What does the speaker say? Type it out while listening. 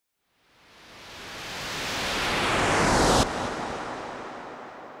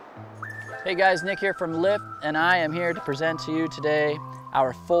Hey guys, Nick here from Lift, and I am here to present to you today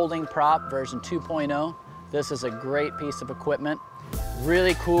our folding prop version 2.0. This is a great piece of equipment.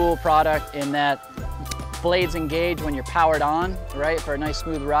 Really cool product in that blades engage when you're powered on, right, for a nice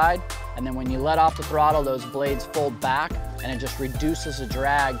smooth ride. And then when you let off the throttle, those blades fold back and it just reduces the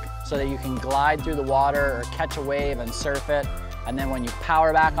drag so that you can glide through the water or catch a wave and surf it. And then when you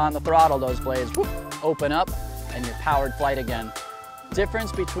power back on the throttle, those blades whoop, open up and you're powered flight again.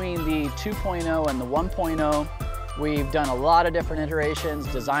 Difference between the 2.0 and the 1.0, we've done a lot of different iterations,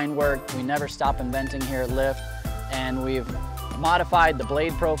 design work. We never stop inventing here at Lift, and we've modified the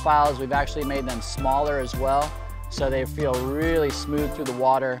blade profiles. We've actually made them smaller as well, so they feel really smooth through the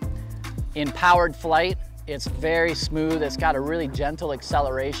water. In powered flight, it's very smooth. It's got a really gentle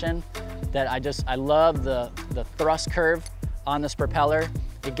acceleration that I love the thrust curve on this propeller.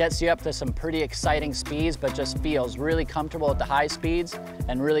 It gets you up to some pretty exciting speeds, but just feels really comfortable at the high speeds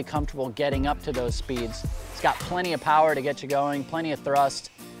and really comfortable getting up to those speeds. It's got plenty of power to get you going, plenty of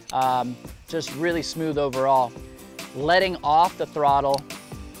thrust, just really smooth overall. Letting off the throttle,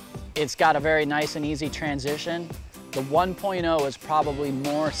 it's got a very nice and easy transition. The 1.0 is probably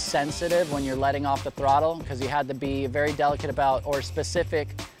more sensitive when you're letting off the throttle because you had to be very delicate about or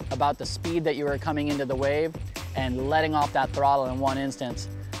specific about the speed that you were coming into the wave and letting off that throttle in one instance.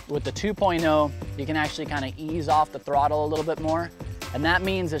 With the 2.0, you can actually kind of ease off the throttle a little bit more, and that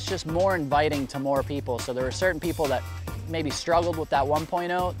means it's just more inviting to more people. So there are certain people that maybe struggled with that 1.0.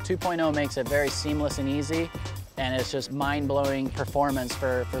 2.0 makes it very seamless and easy, and it's just mind-blowing performance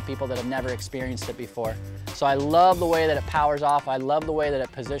for people that have never experienced it before. So I love the way that it powers off. I love the way that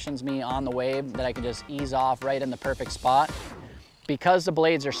it positions me on the wave, that I can just ease off right in the perfect spot. Because the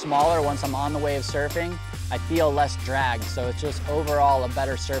blades are smaller, once I'm on the wave surfing, I feel less drag. So it's just overall a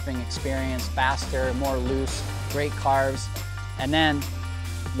better surfing experience, faster, more loose, great carves. And then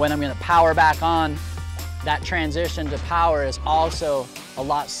when I'm gonna power back on, that transition to power is also a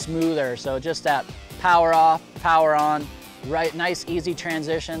lot smoother. So just that power off, power on, right, nice easy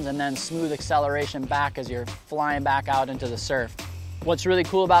transitions, and then smooth acceleration back as you're flying back out into the surf. What's really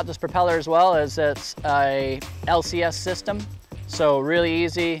cool about this propeller as well is it's a LCS system. So really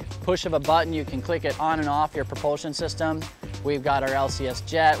easy, push of a button, you can click it on and off your propulsion system. We've got our LCS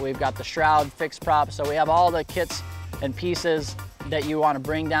jet, we've got the shroud fixed prop, so we have all the kits and pieces that you want to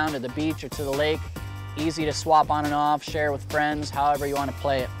bring down to the beach or to the lake. Easy to swap on and off, share with friends, however you want to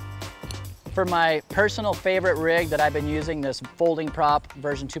play it. For my personal favorite rig that I've been using this folding prop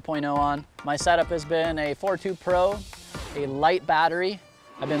version 2.0 on, my setup has been a 4.2 Pro, a light battery.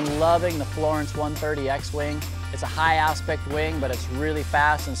 I've been loving the Florence 130 X-Wing. It's a high aspect wing, but it's really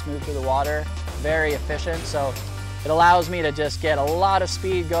fast and smooth through the water, very efficient. So it allows me to just get a lot of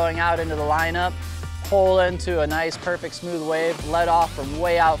speed going out into the lineup, pull into a nice, perfect, smooth wave, let off from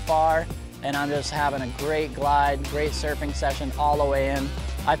way out far, and I'm just having a great glide, great surfing session all the way in.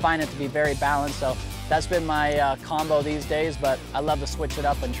 I find it to be very balanced, so that's been my combo these days, but I love to switch it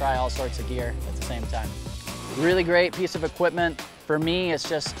up and try all sorts of gear at the same time. Really great piece of equipment. For me, it's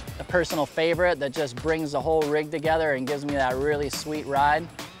just a personal favorite that just brings the whole rig together and gives me that really sweet ride.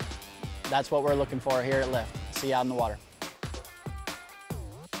 That's what we're looking for here at Lift. See you out in the water.